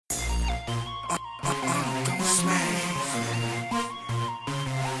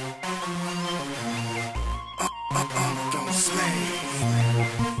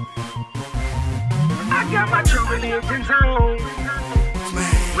religion zone.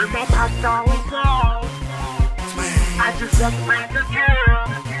 With my pops on slow. I just left the bank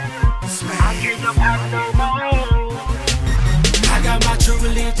account. I can't go out no more. I got my true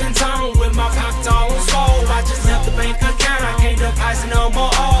religion on with my pockets on slow. I just left the bank account, I can't deposit no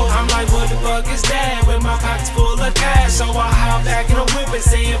more. I'm like, what the fuck is that? With my pockets full of cash, so I hop back in the whip and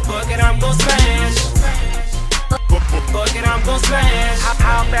say, fuck it, I'm gon' smash. Fuck it, I'm gon' smash.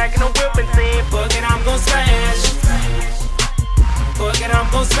 Hop back in the whip and say, fuck it, I'm gon' smash. Fuck it, I'm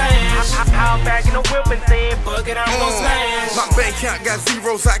gon' smash. Hop back in the whip and say, fuck it, I'm gon' smash. My bank account got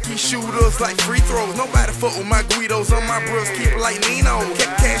zeros, I keep shooters like free throws. Nobody fuck with my Guidos, on my bros keep it like Nino.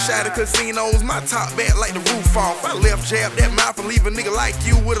 Cash out of casinos, my top back like the roof off. I left jab that mouth and leave a nigga like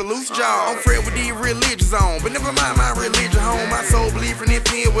you with a loose jaw. I'm afraid with these religions on, but never mind my religion home. My soul believe in it,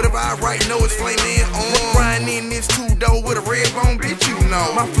 pen, whatever I write, know it's flaming on. Riding in this two-door with a red bone, bitch, you know.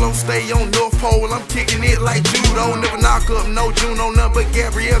 My flow stay on North Pole, I'm kicking it like judo. Never knock up, no Juno, nothing but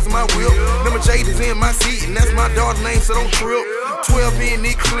Gabrielle's in my whip. Number Jade is in my seat, and that's my daughter's name, so don't trip. 12 in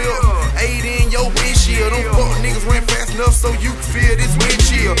this clip, 8 in your windshield. Don't fuck niggas ran fast enough so you can feel this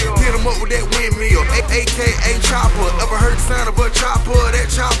windshield. Hit them up with that windmill, AKA chopper. Ever heard the sound of a chopper? That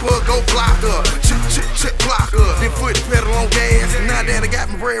chopper go blocker, chip blocker. Then put the pedal on gas, and now that I got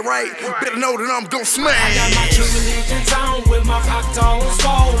my bread right, better know that I'm gon' smash. I got my true religion on with my pockets on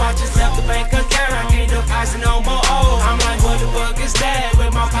slow. I just left the bank account, I can't deposit no more. I'm like, what the fuck is that?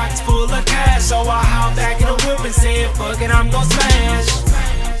 With my pockets full of cash, so I hop back in the whip and say, fuck it, I'm gon' smash.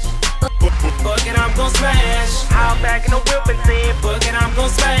 Fuck it, I'm gon' smash. hop back in the whip and say, fuck it, I'm gon'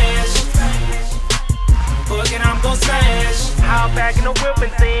 smash. Fuck it, I'm gon' smash. hop back in the whip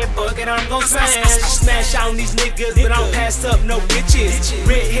and say, fuck it, I'm gon' smash. Smash on these niggas, but I'm passed up, no bitches.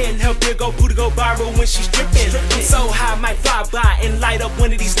 Redhead and her big old booty go viral when she strippin'. I'm so high, might fly by and light up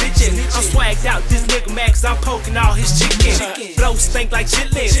one of these bitches. I'm swagged out, this nigga Max, I'm poking all his chicken. Blow stink like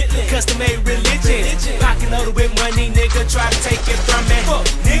chitlins, custom made religion. Pocket loaded with money, nigga, try to take it from me.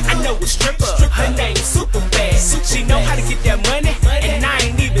 I know a stripper, her name super bad. She know how to get that money, and I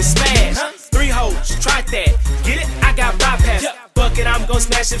ain't even smash. 3 hoes, try that, get it? I got bypass. Fuck it, I'm gon'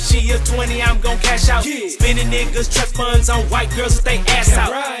 smash. If she a 20, I'm gon' cash out. Spending niggas, trust funds on white girls with they ass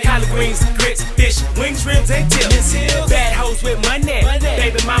out. Collard greens, grits, fish, wings, ribs, and tips. Bad hoes with money,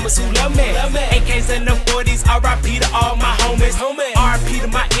 baby mamas who love me. AKs in the 40s, RIP to all my homies. RIP to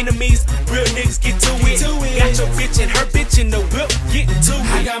my enemies, real niggas get to it. Got your bitch and her bitch in the whip, getting to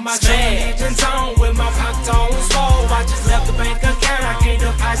it. I got my religions on with my pockets on slow. I just left the bank account, I can't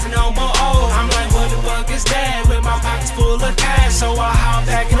deposit no more. I'm like, what the fuck is that? With my pockets full of cash, so I hop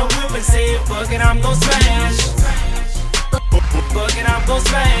back in the whip and say, fuck it, I'm gon' smash. Fuck it, I'm gon'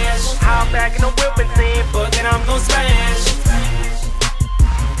 smash. hop back in the whip and say, fuck it, I'm gon' smash.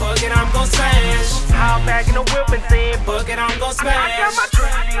 Fuck it, I'm gon' smash. hop back in the whip and say, fuck it, I'm gon' smash. I got my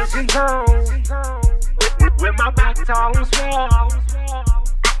religion on, with my pockets on swole.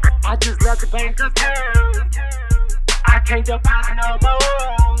 I just left the bank account, I can't deposit no more.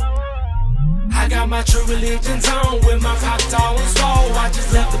 I got my true religions on with my pockets on slow. I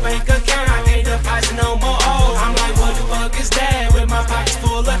just left the bank account, I can't deposit no more. I'm like, what the fuck is that? With my pockets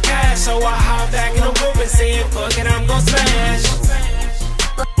full of cash, so I hop back in the whip and say, fuck it, I'm gon' smash.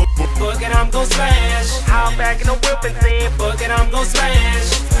 Fuck it, I'm gon' smash. hop back in the whip and say, fuck it, I'm gon'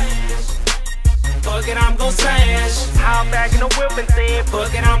 smash. Fuck it, I'm gon' smash. hop back in the whip and say,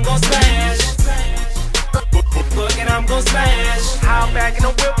 fuck it, I'm gon' smash. Fuck it, I'm gon' smash. hop back in the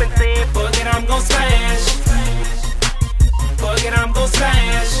whip and say, fuck it, I'm gon' smash. Fuck it, I'm gon'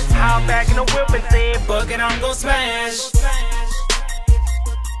 smash. hop back in the whip and say, fuck it, I'm gon' smash.